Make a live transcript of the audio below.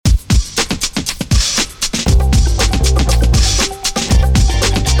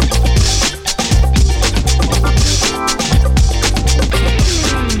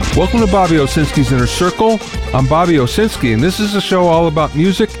Welcome to Bobby Owsinski's Inner Circle. I'm Bobby Owsinski, and this is a show all about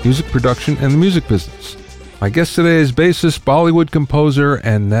music, music production, and the music business. My guest today is bassist, Bollywood composer,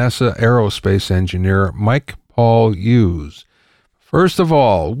 and NASA aerospace engineer Mike Paul Hughes. First of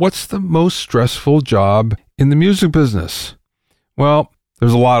all, what's the most stressful job in the music business? Well,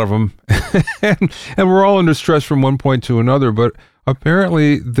 there's a lot of them, and we're all under stress from one point to another, but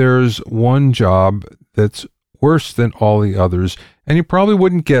apparently there's one job that's worse than all the others, and you probably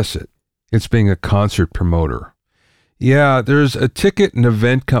wouldn't guess it. It's being a concert promoter. Yeah, there's a ticket and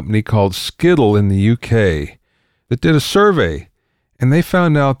event company called Skiddle in the UK that did a survey, and they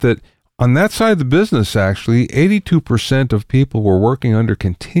found out that on that side of the business, actually, 82% of people were working under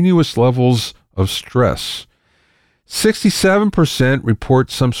continuous levels of stress. 67%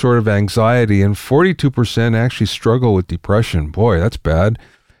 report some sort of anxiety, and 42% actually struggle with depression. Boy, that's bad.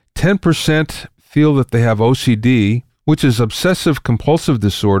 10% feel that they have OCD, which is obsessive compulsive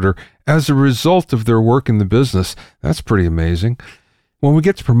disorder, as a result of their work in the business. That's pretty amazing. When we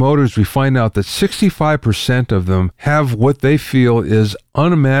get to promoters, we find out that 65% of them have what they feel is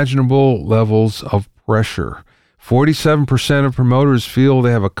unimaginable levels of pressure. 47% of promoters feel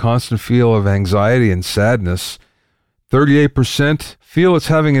they have a constant feel of anxiety and sadness. 38% feel it's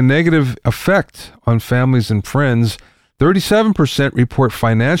having a negative effect on families and friends. 37% report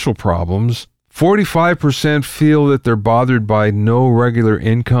financial problems. 45% feel that they're bothered by no regular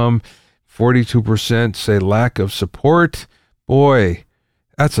income. 42% say lack of support. Boy,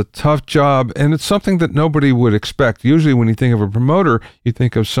 that's a tough job, and it's something that nobody would expect. Usually when you think of a promoter, you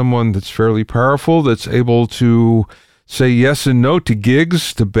think of someone that's fairly powerful, that's able to say yes and no to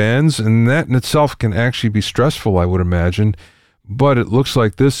gigs, to bands, and that in itself can actually be stressful, I would imagine. But it looks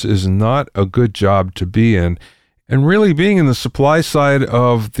like this is not a good job to be in. And really being in the supply side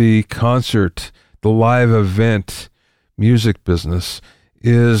of the concert, the live event music business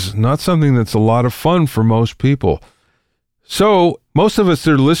is not something that's a lot of fun for most people. So most of us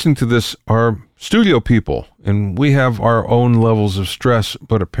that are listening to this are studio people, and we have our own levels of stress,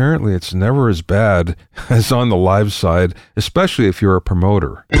 but apparently it's never as bad as on the live side, especially if you're a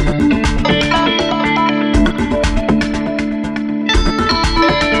promoter.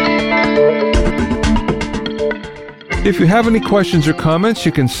 If you have any questions or comments,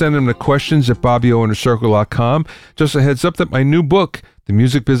 you can send them to questions@BobbyOInnerCircle.com. Just a heads up that my new book, The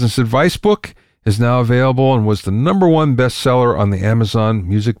Music Business Advice Book, is now available and was the #1 bestseller on the Amazon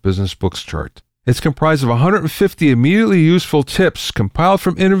Music Business Books chart. It's comprised of 150 immediately useful tips compiled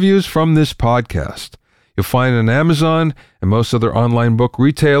from interviews from this podcast. You'll find it on Amazon and most other online book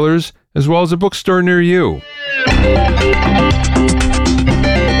retailers, as well as a bookstore near you.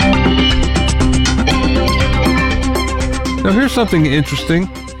 Now here's something interesting.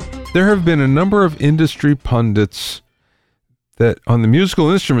 There have been a number of industry pundits that on the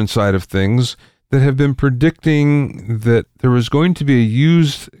musical instrument side of things that have been predicting that there was going to be a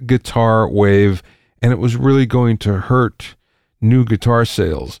used guitar wave and it was really going to hurt new guitar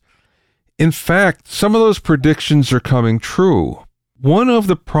sales. In fact, some of those predictions are coming true. One of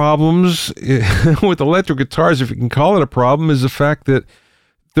the problems with electric guitars, if you can call it a problem, is the fact that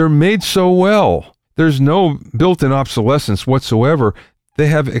they're made so well. There's no built-in obsolescence whatsoever. They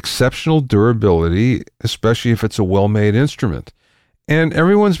have exceptional durability, especially if it's a well-made instrument. And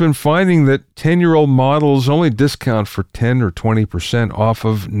everyone's been finding that 10-year-old models only discount for 10 or 20% off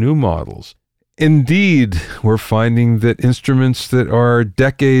of new models. Indeed, we're finding that instruments that are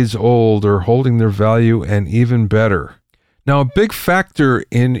decades old are holding their value and even better. Now, a big factor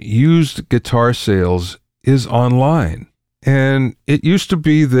in used guitar sales is online. And it used to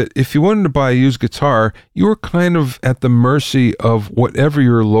be that if you wanted to buy a used guitar, you were kind of at the mercy of whatever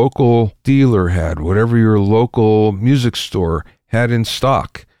your local dealer had, whatever your local music store had in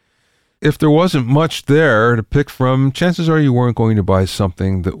stock. If there wasn't much there to pick from, chances are you weren't going to buy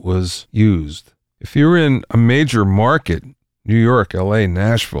something that was used. If you're in a major market, New York, LA,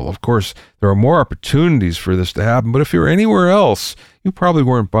 Nashville, of course, there are more opportunities for this to happen. But if you're anywhere else, you probably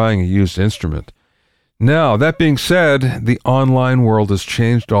weren't buying a used instrument. Now, that being said, the online world has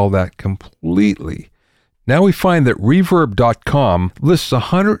changed all that completely. Now we find that Reverb.com lists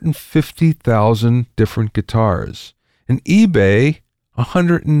 150,000 different guitars, and eBay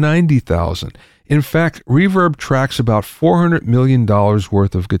 190,000. In fact, Reverb tracks about $400 million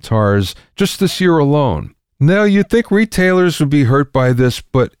worth of guitars just this year alone. Now, you'd think retailers would be hurt by this,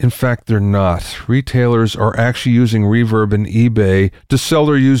 but in fact, they're not. Retailers are actually using Reverb and eBay to sell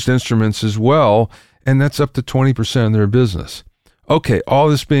their used instruments as well, and that's up to 20% of their business. Okay, all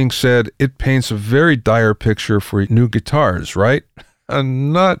this being said, it paints a very dire picture for new guitars, right?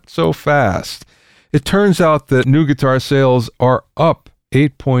 Not so fast. It turns out that new guitar sales are up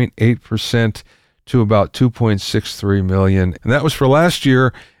 8.8% to about 2.63 million. And that was for last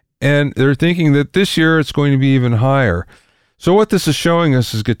year. And they're thinking that this year it's going to be even higher. So what this is showing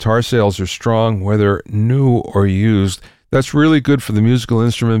us is guitar sales are strong, whether new or used. That's really good for the musical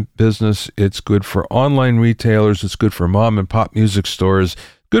instrument business. It's good for online retailers. It's good for mom and pop music stores.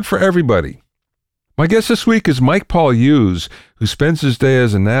 Good for everybody. My guest this week is Mike Paul Hughes, who spends his day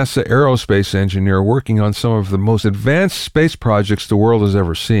as a NASA aerospace engineer working on some of the most advanced space projects the world has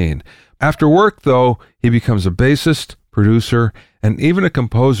ever seen. After work, though, he becomes a bassist, producer, and even a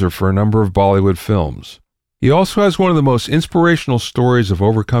composer for a number of Bollywood films. He also has one of the most inspirational stories of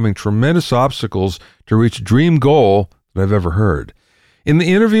overcoming tremendous obstacles to reach a dream goal that I've ever heard. In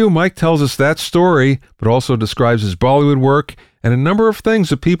the interview, Mike tells us that story, but also describes his Bollywood work and a number of things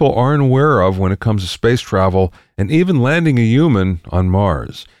that people aren't aware of when it comes to space travel and even landing a human on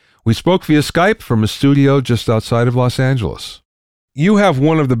Mars. We spoke via Skype from a studio just outside of Los Angeles. You have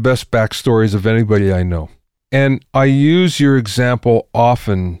one of the best backstories of anybody I know, and I use your example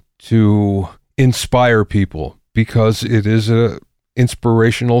often to inspire people because it is an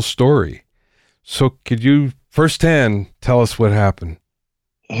inspirational story. So could you firsthand tell us what happened?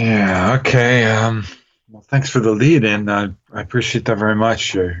 Yeah, okay. Well, thanks for the lead in. I appreciate that very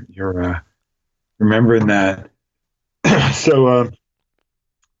much. You're remembering that. So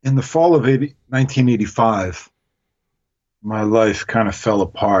in the fall of 1985, my life kind of fell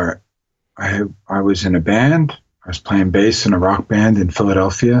apart. I was in a band. I was playing bass in a rock band in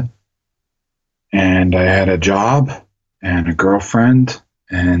Philadelphia. And I had a job and a girlfriend,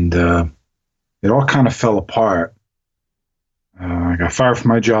 and it all kind of fell apart. I got fired from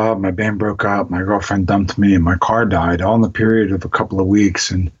my job, my band broke up, my girlfriend dumped me, and my car died, all in the period of a couple of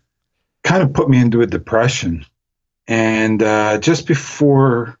weeks, and kind of put me into a depression. And just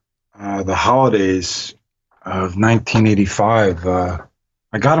before the holidays of 1985,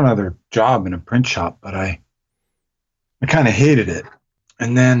 I got another job in a print shop, but I kind of hated it.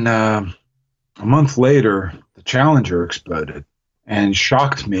 And then a month later, the Challenger exploded and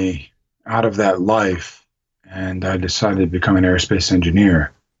shocked me out of that life. And I decided to become an aerospace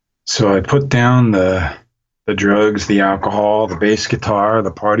engineer. So I put down the drugs, the alcohol, the bass guitar,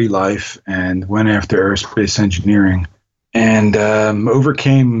 the party life, and went after aerospace engineering and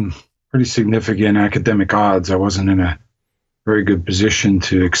overcame pretty significant academic odds. I wasn't in a very good position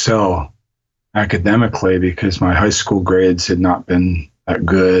to excel academically because my high school grades had not been that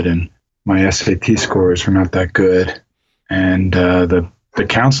good and my SAT scores were not that good. And the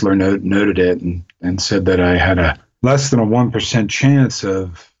counselor noted it and said that I had a less than a 1% chance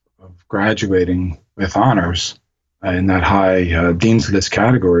of graduating with honors in that high Dean's List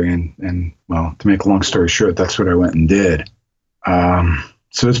category. And well, to make a long story short, that's what I went and did.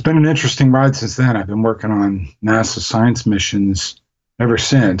 So it's been an interesting ride since then. I've been working on NASA science missions ever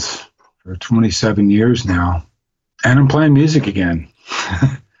since for 27 years now. And I'm playing music again.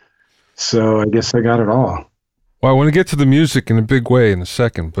 So I guess I got it all. Well, I want to get to the music in a big way in a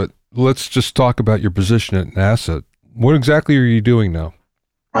second, but let's just talk about your position at NASA. What exactly are you doing now?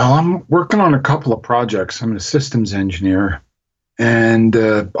 Well, I'm working on a couple of projects. I'm a systems engineer, and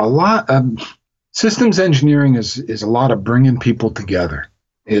systems engineering is a lot of bringing people together.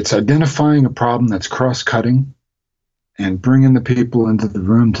 It's identifying a problem that's cross-cutting and bringing the people into the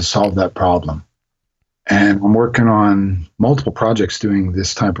room to solve that problem. And I'm working on multiple projects doing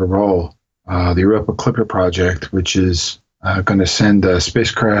this type of role. The Europa Clipper project, which is going to send a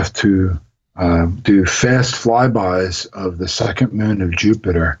spacecraft to do fast flybys of the second moon of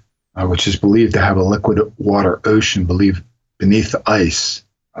Jupiter, which is believed to have a liquid water ocean beneath the ice.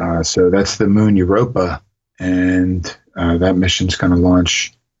 So that's the moon Europa, and that mission's going to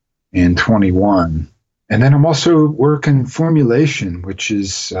launch in 21. And then I'm also working formulation, which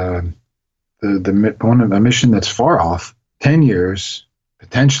is a mission that's far off, 10 years.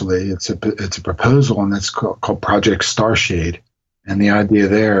 Potentially, it's a proposal, and that's called Project Starshade. And the idea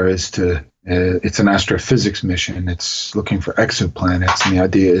there is it's an astrophysics mission. It's looking for exoplanets, and the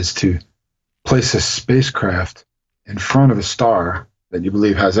idea is to place a spacecraft in front of a star that you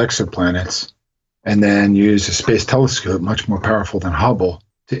believe has exoplanets, and then use a space telescope, much more powerful than Hubble,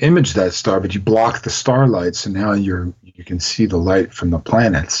 to image that star. But you block the starlight, so now you can see the light from the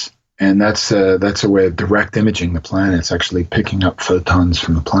planets. And that's a way of direct imaging the planets, actually picking up photons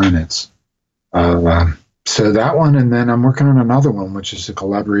from the planets. So that one, and then I'm working on another one, which is a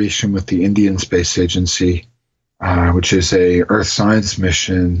collaboration with the Indian Space Agency, which is a Earth science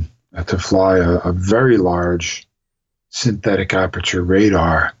mission to fly a very large synthetic aperture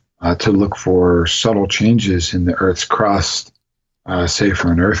radar to look for subtle changes in the Earth's crust, say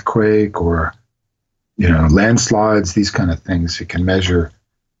for an earthquake or landslides, these kind of things. It can measure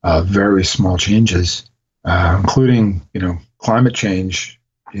very small changes, including, climate change.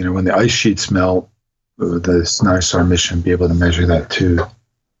 When the ice sheets melt, this NISAR mission will be able to measure that too.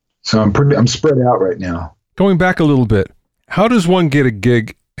 So I'm spread out right now. Going back a little bit, how does one get a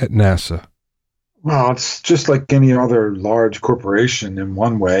gig at NASA? Well, it's just like any other large corporation in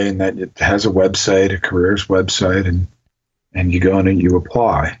one way, in that it has a website, a careers website, and you go in and you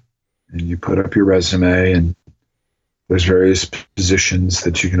apply, and you put up your resume, and there's various positions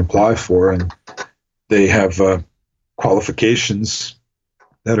that you can apply for, and they have qualifications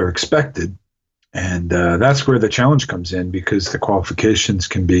that are expected. And that's where the challenge comes in, because the qualifications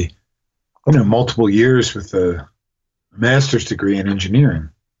can be, multiple years with a master's degree in engineering.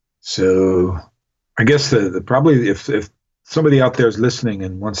 So I guess the probably if somebody out there is listening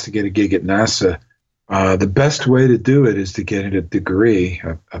and wants to get a gig at NASA, the best way to do it is to get a degree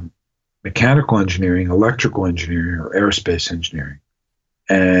of mechanical engineering, electrical engineering, or aerospace engineering.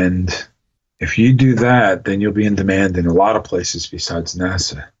 And if you do that, then you'll be in demand in a lot of places besides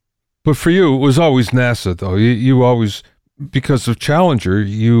NASA. But for you, it was always NASA, though. You always, because of Challenger,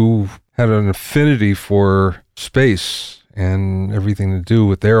 you had an affinity for space and everything to do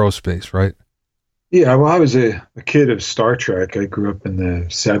with aerospace, right? Yeah, well, I was a kid of Star Trek. I grew up in the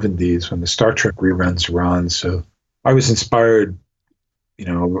 70s when the Star Trek reruns were on. So I was inspired,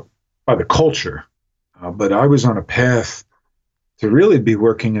 by the culture. But I was on a path to really be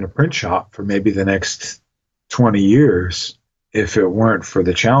working in a print shop for maybe the next 20 years if it weren't for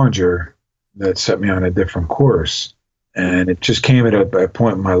the Challenger that set me on a different course. And it just came at a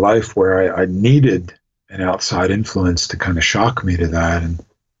point in my life where I needed an outside influence to kind of shock me to that. And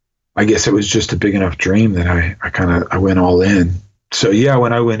I guess it was just a big enough dream that I went all in. So yeah,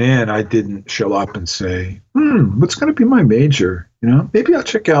 when I went in, I didn't show up and say, what's going to be my major? Maybe I'll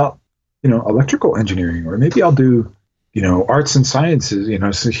check out, electrical engineering, or maybe I'll do, arts and sciences,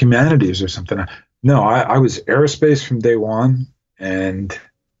 so humanities or something. No, I was aerospace from day one, and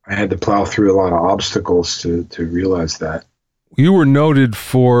I had to plow through a lot of obstacles to realize that. You were noted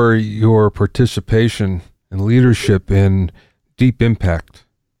for your participation and leadership in Deep Impact.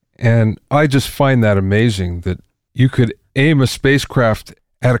 And I just find that amazing that you could aim a spacecraft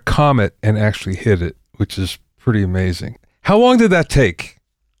at a comet and actually hit it, which is pretty amazing. How long did that take?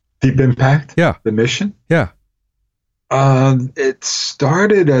 Deep Impact? Yeah. The mission? Yeah. It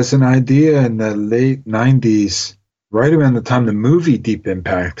started as an idea in the late 90s, right around the time the movie Deep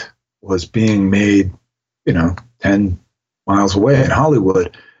Impact was being made, 10 miles away in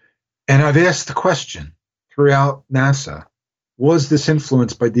Hollywood. And I've asked the question throughout NASA, was this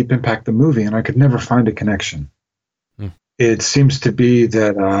influenced by Deep Impact, the movie? And I could never find a connection. It seems to be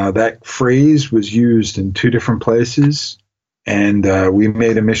that that phrase was used in two different places, and we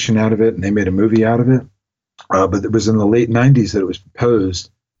made a mission out of it, and they made a movie out of it. But it was in the late 90s that it was proposed.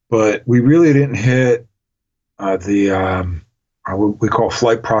 But we really didn't hit what we call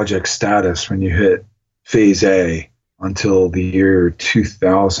flight project status when you hit phase A until the year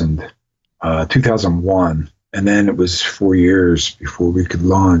 2001. And then it was 4 years before we could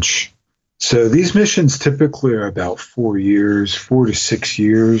launch. So these missions typically are about 4 years, 4 to 6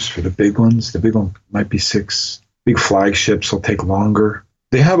 years for the big ones. The big one might be 6. Big flagships will take longer.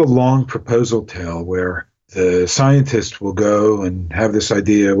 They have a long proposal tail where the scientists will go and have this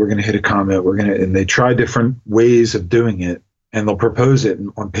idea, we're going to hit a comet, and they try different ways of doing it, and they'll propose it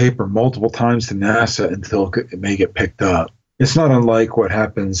on paper multiple times to NASA until it may get picked up. It's not unlike what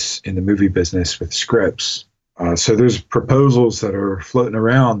happens in the movie business with scripts. So there's proposals that are floating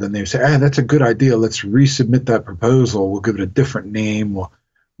around, and they say, that's a good idea. Let's resubmit that proposal. We'll give it a different name. We'll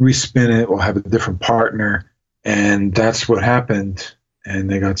respin it. We'll have a different partner. And that's what happened.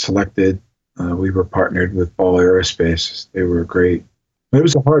 And they got selected. We were partnered with Ball Aerospace. They were great. It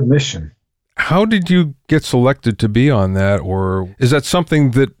was a hard mission. How did you get selected to be on that? Or is that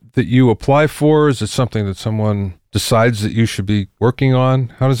something that you apply for? Is it something that someone decides that you should be working on?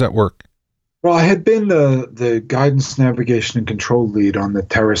 How does that work? Well, I had been the guidance, navigation, and control lead on the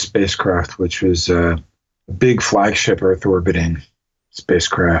Terra spacecraft, which was a big flagship Earth orbiting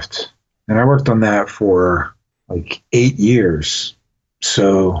spacecraft. And I worked on that for like 8 years.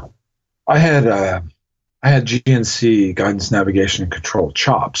 So I had GNC, guidance, navigation, and control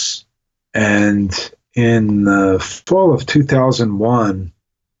chops. And in the fall of 2001,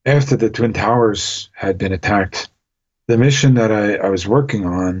 after the Twin Towers had been attacked, the mission that I was working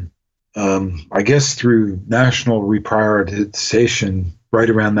on, I guess through national reprioritization right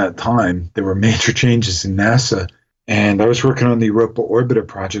around that time, there were major changes in NASA. And I was working on the Europa Orbiter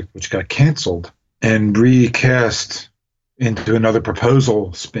project, which got canceled and recast into another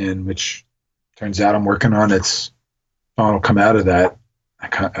proposal spin, which turns out I'm working on its final come out of that.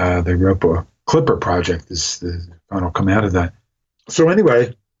 The Europa Clipper project is the final come out of that. So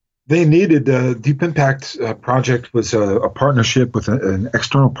anyway, they needed Deep Impact project was a partnership with an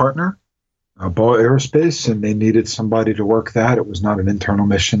external partner, Ball Aerospace, and they needed somebody to work that. It was not an internal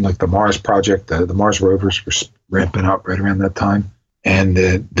mission like the Mars project. The Mars rovers were ramping up right around that time, and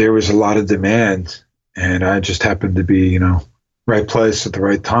there was a lot of demand, and I just happened to be, right place at the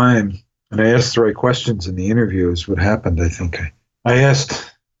right time. And I asked the right questions in the interview is what happened. I think I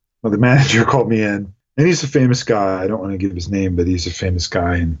asked, the manager called me in, and he's a famous guy. I don't want to give his name, but he's a famous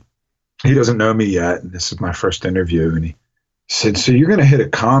guy, and he doesn't know me yet. And this is my first interview. And he said, so you're going to hit a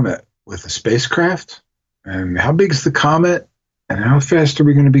comet with a spacecraft? And how big is the comet? And how fast are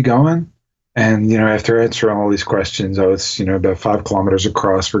we going to be going? And, after answering all these questions, I was, about 5 kilometers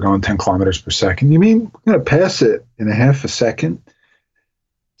across. We're going 10 kilometers per second. You mean we're going to pass it in a half a second?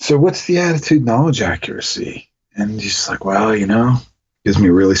 So what's the attitude knowledge accuracy? And he's like, well, gives me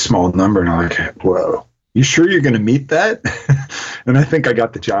a really small number. And I'm like, whoa, you sure you're going to meet that? And I think I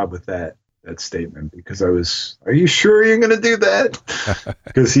got the job with that statement because are you sure you're going to do that?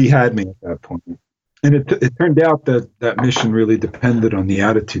 Because he had me at that point. And it turned out that mission really depended on the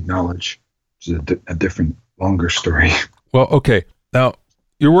attitude knowledge, which is a different, longer story. Well, okay. Now,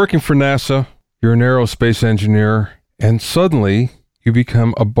 you're working for NASA, you're an aerospace engineer, and suddenly you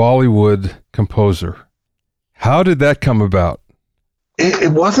become a Bollywood composer. How did that come about?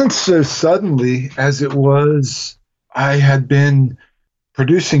 It wasn't so suddenly as it was. I had been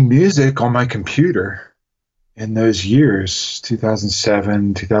producing music on my computer in those years,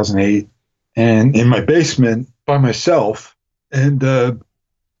 2007, 2008, and in my basement by myself. And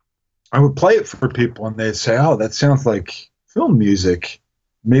I would play it for people, and they'd say, oh, that sounds like film music,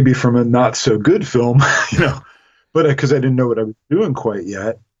 maybe from a not so good film, but because I didn't know what I was doing quite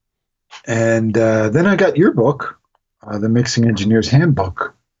yet. And then I got your book, The Mixing Engineer's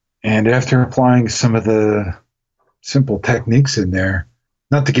Handbook. And after applying some of the simple techniques in there,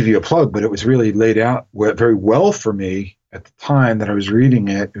 not to give you a plug, but it was really laid out very well for me at the time that I was reading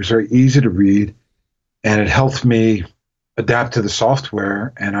it. It was very easy to read, and it helped me adapt to the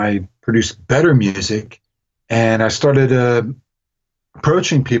software, and I produced better music. And I started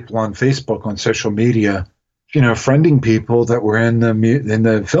approaching people on Facebook, on social media, friending people that were in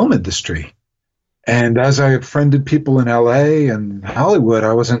the film industry. And as I friended people in LA and Hollywood,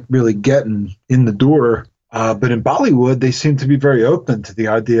 I wasn't really getting in the door. But in Bollywood, they seemed to be very open to the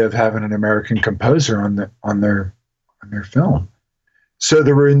idea of having an American composer on their film. So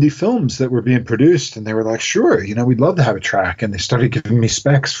there were indie films that were being produced, and they were like, sure, we'd love to have a track. And they started giving me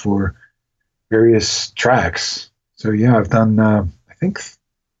specs for various tracks. So yeah, I've done, I think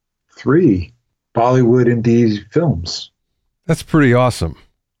 3 Bollywood indie films. That's pretty awesome.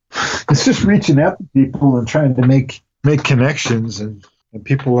 It's just reaching out to people and trying to make connections, and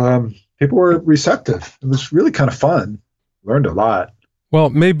people were receptive. It was really kind of fun. Learned a lot. Well,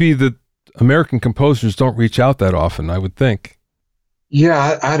 maybe the American composers don't reach out that often, I would think.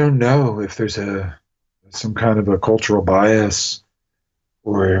 Yeah, I don't know if there's some kind of a cultural bias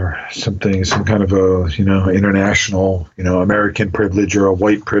or some kind of a, international, American privilege or a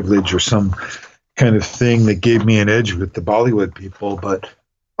white privilege or some kind of thing that gave me an edge with the Bollywood people. But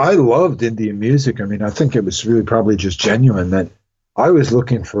I loved Indian music. I mean, I think it was really probably just genuine that I was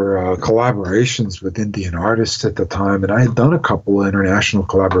looking for collaborations with Indian artists at the time, and I had done a couple of international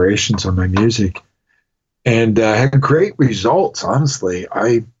collaborations on my music, and had great results. Honestly,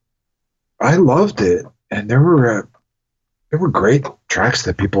 I loved it, and there were great tracks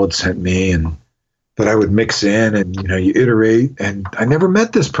that people had sent me, and that I would mix in, and you iterate. And I never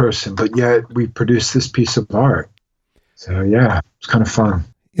met this person, but yet we produced this piece of art. So yeah, it was kind of fun.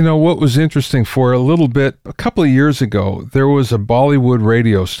 What was interesting for a couple of years ago, there was a Bollywood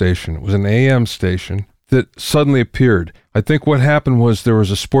radio station. It was an AM station that suddenly appeared. I think what happened was there was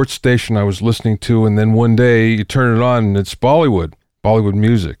a sports station I was listening to, and then one day you turn it on and it's Bollywood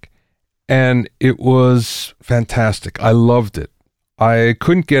music. And it was fantastic. I loved it. I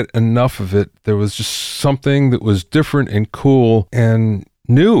couldn't get enough of it. There was just something that was different and cool and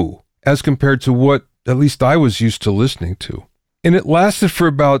new as compared to what at least I was used to listening to. And it lasted for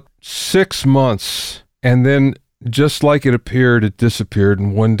about 6 months, and then just like it appeared, it disappeared,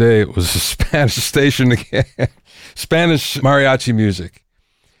 and one day it was a Spanish station again, Spanish mariachi music.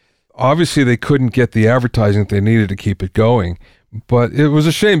 Obviously, they couldn't get the advertising that they needed to keep it going, but it was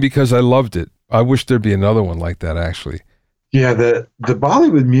a shame because I loved it. I wish there'd be another one like that, actually. Yeah, the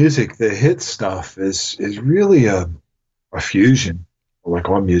Bollywood music, the hit stuff, is really a fusion, like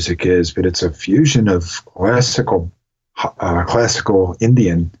all music is, but it's a fusion of classical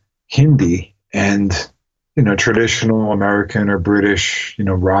Indian, Hindi, and, traditional American or British,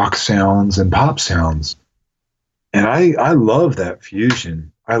 rock sounds and pop sounds. And I love that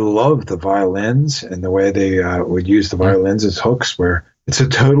fusion. I love the violins and the way they would use the violins as hooks, where it's a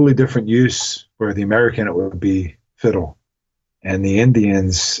totally different use. Where the American, it would be fiddle. And the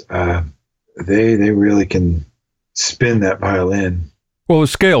Indians, they really can spin that violin. Well, the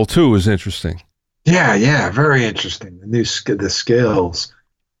scale, too, is interesting. Yeah, very interesting. The scales.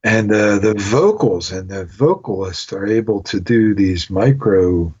 And the vocals and the vocalists are able to do these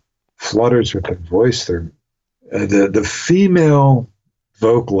micro flutters with their voice. The female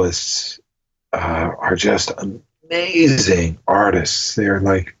vocalists are just amazing artists. They're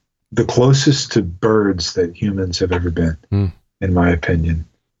like the closest to birds that humans have ever been, in my opinion.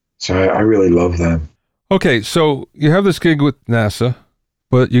 So I really love them. Okay, so you have this gig with NASA,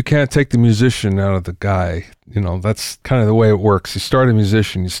 but you can't take the musician out of the guy. That's kind of the way it works. You start a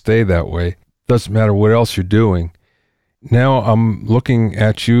musician, you stay that way. Doesn't matter what else you're doing. Now I'm looking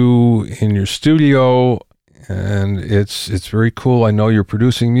at you in your studio, and it's very cool. I know you're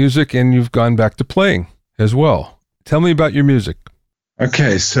producing music, and you've gone back to playing as well. Tell me about your music.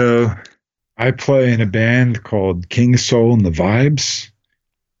 Okay, so I play in a band called King Soul and the Vibes.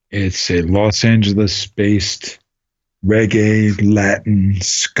 It's a Los Angeles-based reggae, Latin,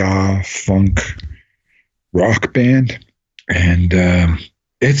 ska, funk, rock band. And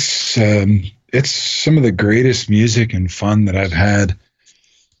it's some of the greatest music and fun that I've had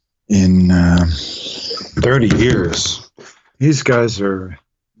in 30 years. These guys are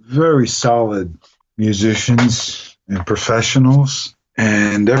very solid musicians and professionals,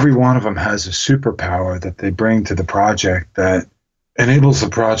 and every one of them has a superpower that they bring to the project that enables the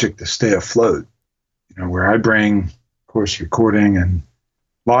project to stay afloat. Where I bring, of course, recording and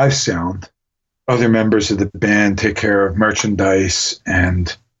live sound. Other members of the band take care of merchandise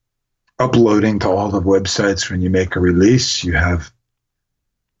and uploading to all the websites. When you make a release, you have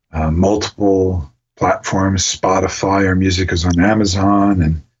multiple platforms. Spotify, our music is on Amazon,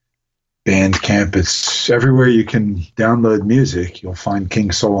 and Bandcamp. It's everywhere you can download music. You'll find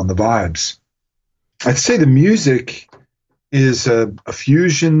King Soul and the Vibes. I'd say the music is a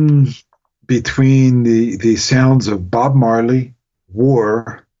fusion between the sounds of Bob Marley,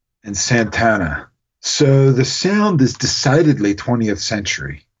 War, and Santana. So the sound is decidedly 20th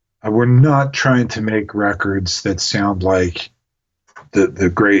century. We're not trying to make records that sound like the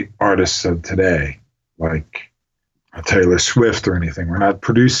great artists of today, like Taylor Swift or anything. We're not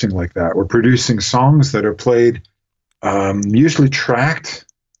producing like that. We're producing songs that are played, usually tracked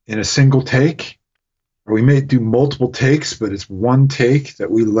in a single take. We may do multiple takes, but it's one take that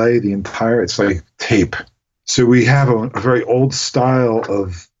we lay the entire, it's like tape. So we have a very old style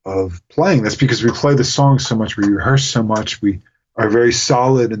of playing. That's because we play the song so much, we rehearse so much, we are very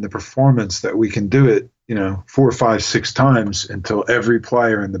solid in the performance that we can do it, 4, 5, 6 times until every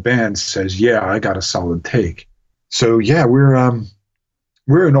player in the band says, yeah, I got a solid take. So yeah, we're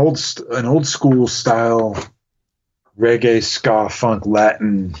an old school style reggae, ska, funk,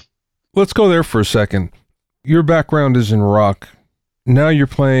 Latin. Let's go there for a second. Your background is in rock. Now you're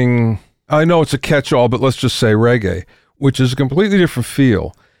playing, I know it's a catch-all, but let's just say reggae, which is a completely different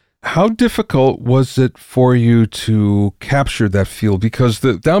feel. How difficult was it for you to capture that feel? Because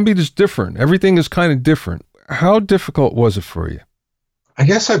the downbeat is different. Everything is kind of different. How difficult was it for you? I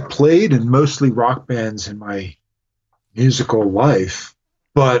guess I played in mostly rock bands in my musical life,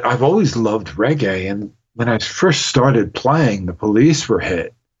 but I've always loved reggae. And when I first started playing, the Police were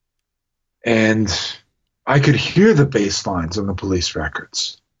hit. And I could hear the bass lines on the Police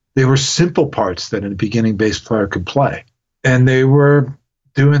records. They were simple parts that a beginning bass player could play. And they were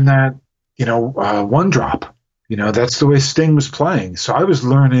doing that, one drop. That's the way Sting was playing. So I was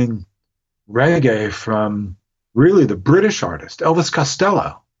learning reggae from really the British artist, Elvis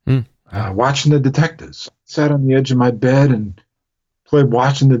Costello, watching The Detectives. Sat on the edge of my bed and played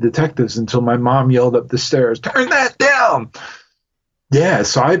Watching the Detectives until my mom yelled up the stairs, "Turn that down!" Yeah,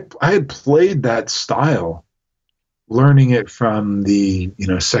 so I had played that style, learning it from the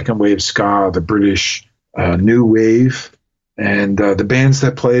second wave ska, the British new wave, and the bands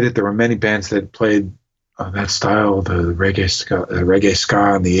that played it. There were many bands that played that style, the reggae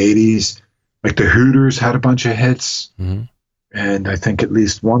ska in the 80s. Like the Hooters had a bunch of hits, and I think at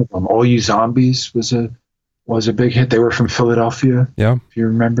least one of them, "All You Zombies," was a big hit. They were from Philadelphia, if you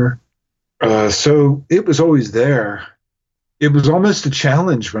remember. So it was always there. It was almost a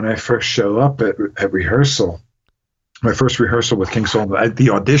challenge when I first show up at rehearsal. My first rehearsal with King Soul, at the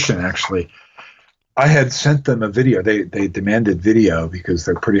audition, actually, I had sent them a video. They demanded video because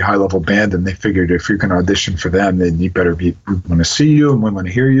they're a pretty high-level band, and they figured if you're going to audition for them, then we want to see you and we want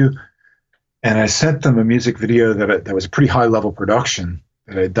to hear you. And I sent them a music video that was a pretty high level production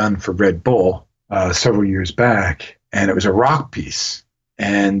that I had done for Red Bull several years back. And it was a rock piece.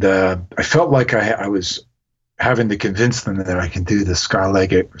 And I felt like I was having to convince them that I can do the ska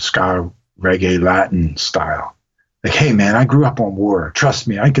reggae Latin style. Like, hey, man, I grew up on War. Trust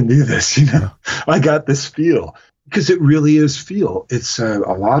me, I can do this. You know, I got this feel. Because it really is feel. It's a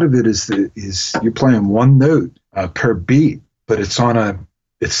lot of it is you're playing one note per beat, but it's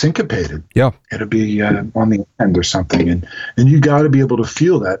syncopated. Yeah, it'll be on the end or something, and you got to be able to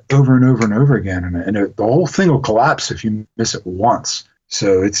feel that over and over and over again, and the whole thing will collapse if you miss it once.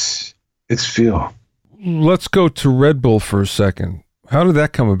 So it's feel. Let's go to Red Bull for a second. How did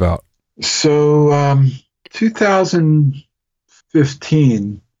that come about? So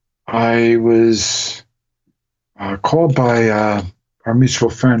 2015, I was called by our mutual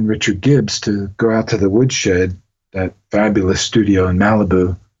friend Richard Gibbs to go out to the Woodshed, that fabulous studio in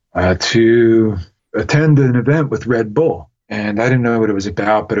Malibu, to attend an event with Red Bull. And I didn't know what it was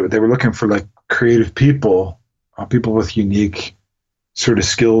about, but they were looking for like creative people, people with unique sort of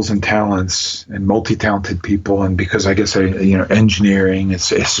skills and talents, and multi-talented people. And because I guess engineering, it's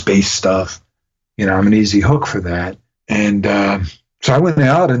space stuff, I'm an easy hook for that. And so I went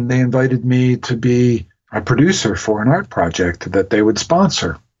out, and they invited me to be a producer for an art project that they would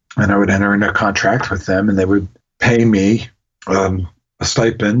sponsor. And I would enter into a contract with them, and they would pay me a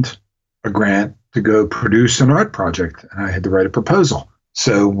stipend, a grant, to go produce an art project. And I had to write a proposal.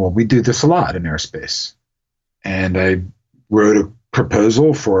 So, we do this a lot in aerospace. And I wrote a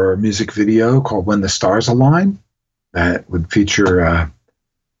proposal for a music video called When the Stars Align that would feature a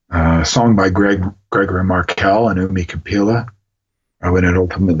song by Gregory Markel and Umi Kapila when it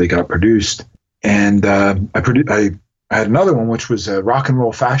ultimately got produced. And I had another one, which was a rock and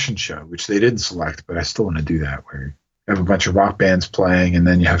roll fashion show, which they didn't select, but I still want to do that, where you have a bunch of rock bands playing, and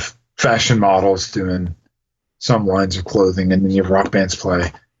then you have fashion models doing some lines of clothing, and then you have rock bands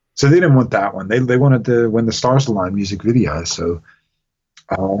play. So they didn't want that one. They wanted the When the Stars Align music video. So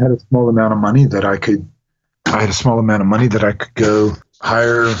I had a small amount of money that I could go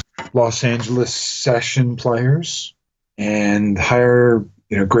hire Los Angeles session players and hire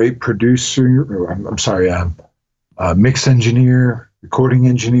great producer, mix engineer, recording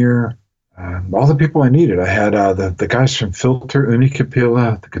engineer, all the people I needed. I had the guys from Filter, Uni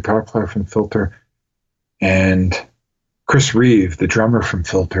Kapila, the guitar player from Filter, and Chris Reeve, the drummer from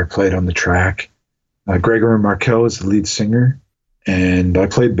Filter, played on the track. Gregory Markel is the lead singer, and I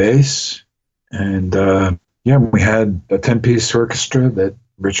played bass. And we had a 10-piece orchestra that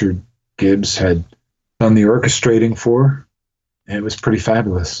Richard Gibbs had done the orchestrating for. And it was pretty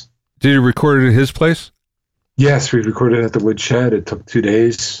fabulous. Did you record it at his place? Yes, we recorded at the Woodshed. It took 2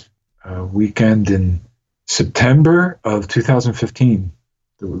 days, a weekend in September of 2015,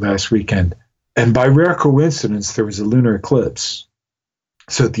 the last weekend. And by rare coincidence, there was a lunar eclipse.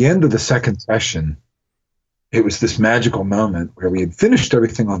 So at the end of the second session, it was this magical moment where we had finished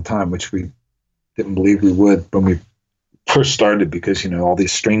everything on time, which we didn't believe we would when we first started, because, all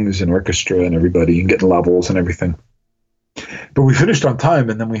these strings and orchestra and everybody and getting levels and everything. But we finished on time,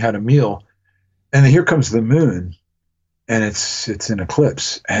 and then we had a meal, and then here comes the moon, and it's an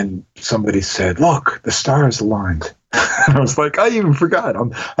eclipse. And somebody said, "Look, the stars aligned." And I was like, I even forgot.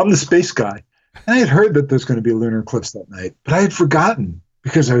 I'm the space guy. And I had heard that there's going to be a lunar eclipse that night, but I had forgotten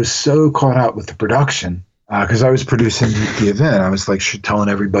because I was so caught up with the production. Because I was producing the event, I was like telling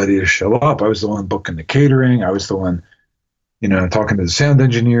everybody to show up. I was the one booking the catering. I was the one, talking to the sound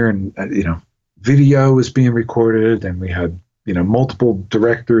engineer, and video was being recorded, and we had multiple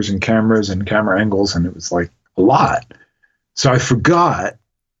directors and cameras and camera angles, and it was like a lot. So I forgot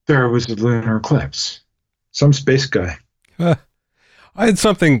there was a lunar eclipse. Some space guy. I had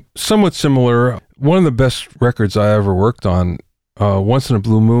something somewhat similar. One of the best records I ever worked on, Once in a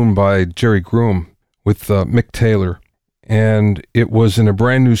Blue Moon by Jerry Groom with Mick Taylor, and it was in a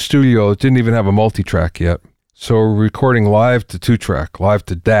brand new studio. It didn't even have a multi-track yet, so we're recording live to 2-track, live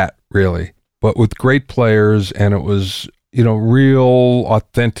to DAT, really, but with great players. And it was real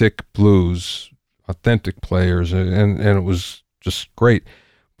authentic blues, authentic players, and it was just great.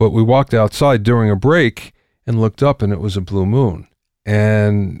 But we walked outside during a break and looked up, and it was a blue moon.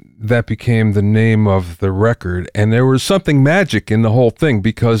 And that became the name of the record. And there was something magic in the whole thing,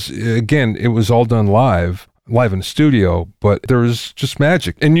 because, again, it was all done live in the studio, but there was just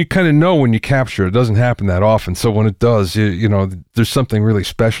magic. And you kind of know when you capture it. It doesn't happen that often. So when it does, there's something really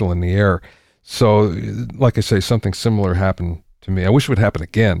special in the air. So, like I say, something similar happened to me. I wish it would happen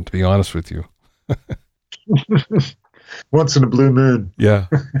again, to be honest with you. Once in a blue moon. Yeah,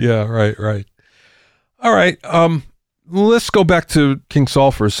 right. All right. let's go back to King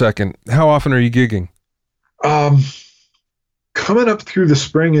Saul for a second. How often are you gigging? Coming up through the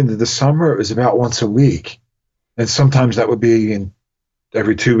spring into the summer, it was about once a week. And sometimes that would be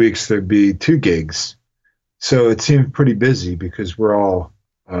every 2 weeks, there'd be 2 gigs. So it seemed pretty busy because we're all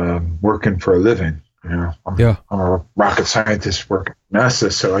working for a living. I'm a rocket scientist working at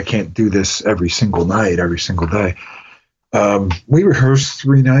NASA, so I can't do this every single night, every single day. We rehearsed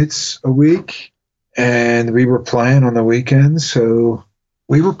 3 nights a week, and we were playing on the weekends. So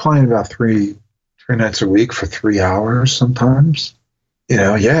we were playing about three nights a week for 3 hours sometimes.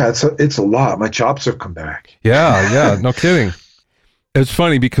 It's a lot. My chops have come back. Yeah, no kidding. It's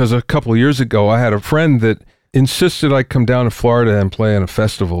funny because a couple of years ago, I had a friend that insisted I come down to Florida and play in a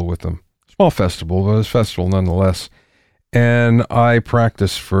festival with them. Small festival, but it was a festival nonetheless. And I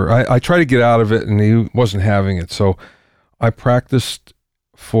practiced I tried to get out of it, and he wasn't having it. So I practiced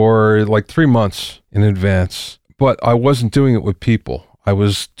for like 3 months in advance, but I wasn't doing it with people. I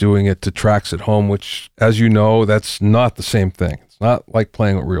was doing it to tracks at home, which, as you know, that's not the same thing. It's not like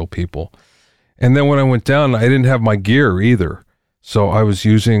playing with real people. And then when I went down, I didn't have my gear either. So I was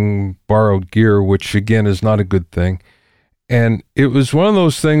using borrowed gear, which again is not a good thing. And it was one of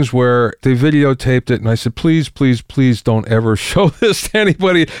those things where they videotaped it, and I said, please, please, please don't ever show this to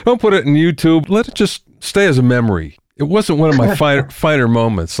anybody. Don't put it in YouTube. Let it just stay as a memory. It wasn't one of my finer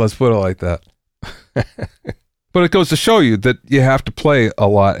moments. Let's put it like that. But it goes to show you that you have to play a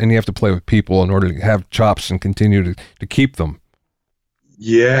lot, and you have to play with people in order to have chops and continue to keep them.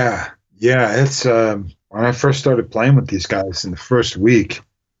 Yeah. It's when I first started playing with these guys in the first week,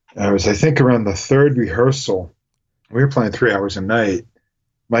 I think around the 3rd rehearsal. We were playing 3 hours a night.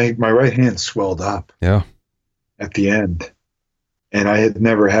 My right hand swelled up. Yeah. At the end, and I had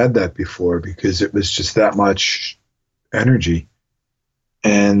never had that before because it was just that much energy,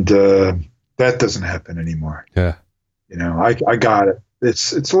 and that doesn't happen anymore. Yeah. I got it.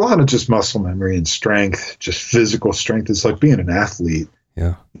 It's a lot of just muscle memory and strength, just physical strength. It's like being an athlete.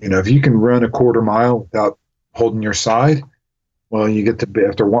 Yeah. If you can run a quarter mile without holding your side, well, you get to be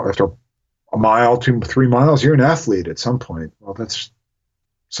after a mile, 2, 3 miles, you're an athlete at some point. Well, that's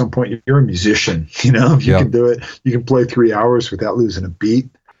some point you're a musician. If you can do it, you can play 3 hours without losing a beat,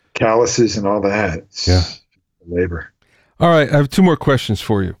 calluses and all that. It's labor. All right. I have 2 more questions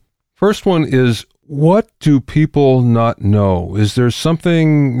for you. First one is, what do people not know? Is there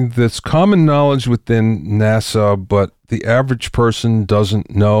something that's common knowledge within NASA, but the average person doesn't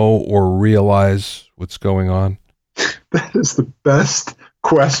know or realize what's going on? That is the best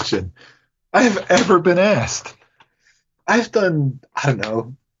question I have ever been asked. I've done, I don't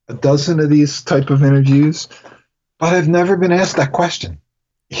know, a dozen of these type of interviews, but I've never been asked that question.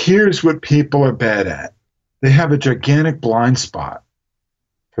 Here's what people are bad at. They have a gigantic blind spot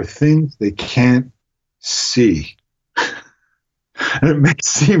for things they can't see. And it may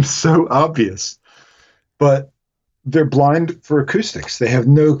seem so obvious, but they're blind for acoustics.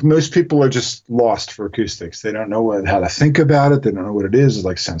 Most people are just lost for acoustics. They don't know how to think about it. They don't know what it is. It's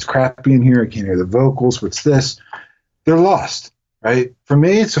like, sounds crappy in here. I can't hear the vocals. What's this? They're lost, right? For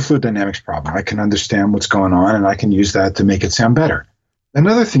me, it's a fluid dynamics problem. I can understand what's going on, and I can use that to make it sound better.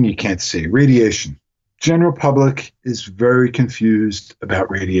 Another thing you can't see, radiation. General public is very confused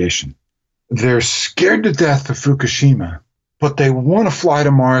about radiation. They're scared to death of Fukushima, but they want to fly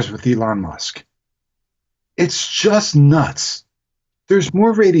to Mars with Elon Musk. It's just nuts. There's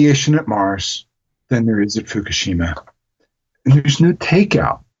more radiation at Mars than there is at Fukushima. And there's no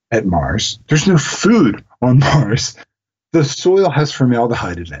takeout at Mars. There's no food on Mars. The soil has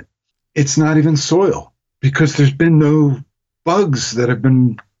formaldehyde in it. It's not even soil because there's been no bugs that have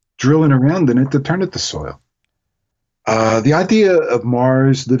been drilling around in it to turn it to soil. The idea of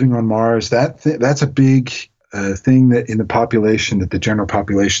Mars, living on Mars, that's a big thing that in the population that the general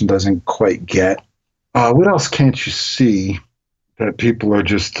population doesn't quite get. What else can't you see that people are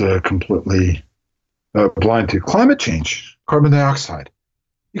just completely blind to? Climate change, carbon dioxide.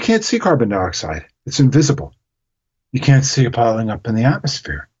 You can't see carbon dioxide. It's invisible. You can't see it piling up in the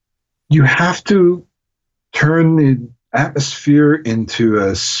atmosphere. You have to turn the atmosphere into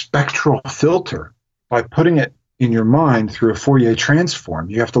a spectral filter by putting it in your mind through a Fourier transform.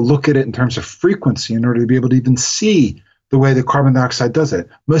 You have to look at it in terms of frequency in order to be able to even see the way that carbon dioxide does it.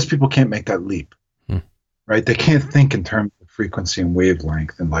 Most people can't make that leap, right? They can't think in terms of frequency and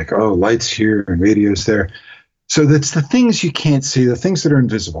wavelength and like, oh, light's here and radio's there. So that's the things you can't see, the things that are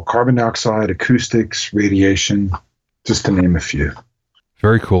invisible: carbon dioxide, acoustics, radiation, just to name a few.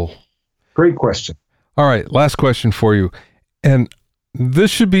 Very cool. Great question. All right, last question for you. And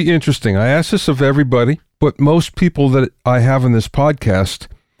this should be interesting. I ask this of everybody, but most people that I have in this podcast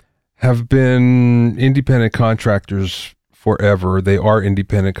have been independent contractors forever. They are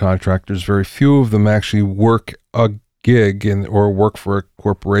independent contractors. Very few of them actually work a gig or work for a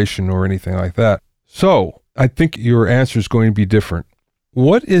corporation or anything like that. So I think your answer is going to be different.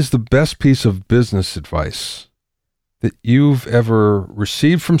 What is the best piece of business advice that you've ever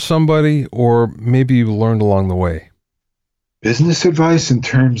received from somebody, or maybe you learned along the way? Business advice in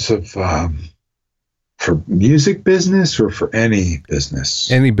terms of for music business or for any business?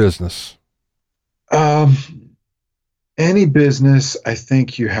 Any business. Any business, I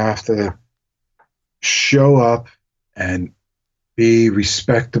think you have to show up and be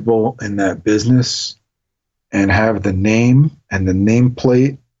respectable in that business and have the name and the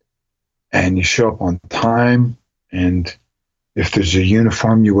nameplate, and you show up on time. And if there's a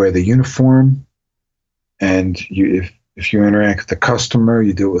uniform, you wear the uniform. And if you interact with the customer,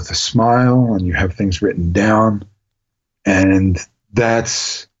 you do it with a smile and you have things written down. And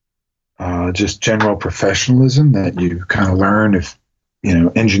that's just general professionalism that you kind of learn. If,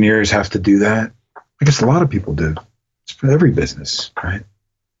 engineers have to do that, I guess a lot of people do. It's for every business, right?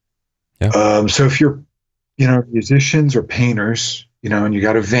 Yeah. So if you're, musicians or painters, and you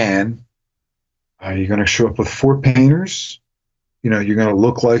got a van, you're going to show up with 4 painters. You're going to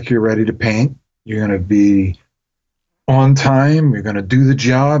look like you're ready to paint. You're going to be on time. You're going to do the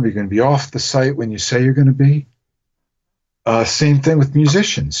job. You're going to be off the site when you say you're going to be. Same thing with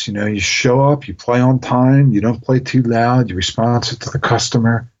musicians. You show up, you play on time, you don't play too loud, you're responsive to the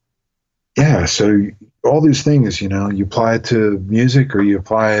customer. Yeah, so all these things, you apply it to music or you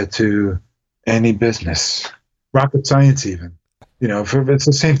apply it to any business. Rocket science even. It's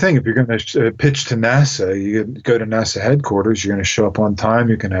the same thing. If you're going to pitch to NASA, you go to NASA headquarters, you're going to show up on time,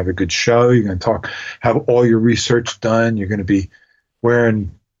 you're going to have a good show, you're going to have all your research done, you're going to be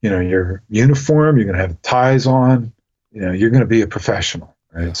wearing, your uniform, you're going to have ties on, you're going to be a professional,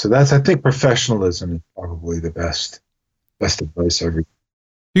 right? So I think professionalism is probably the best advice ever.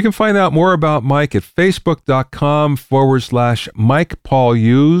 You can find out more about Mike at facebook.com/Mike Paul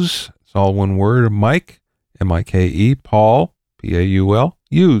Hughes. It's all one word, Mike, M-I-K-E, Paul, P-A-U-L,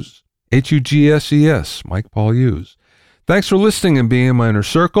 Hughes, H-U-G-S-E-S, Mike Paul Hughes. Thanks for listening and being in my inner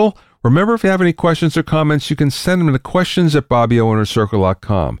circle. Remember, if you have any questions or comments, you can send them to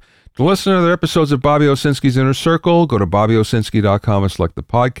questions@BobbyOInnerCircle.com. To listen to other episodes of Bobby Owsinski's Inner Circle, go to BobbyOwsinski.com and select the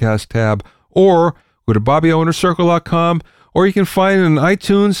podcast tab, or go to BobbyOInnerCircle.com, or you can find it in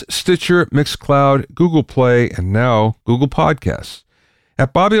iTunes, Stitcher, Mixcloud, Google Play, and now Google Podcasts.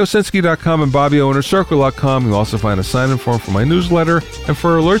 At BobbyOwsinski.com and BobbyOInnerCircle.com, you'll also find a sign-in form for my newsletter and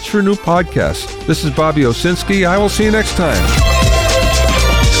for alerts for new podcasts. This is Bobby Owsinski. I will see you next time.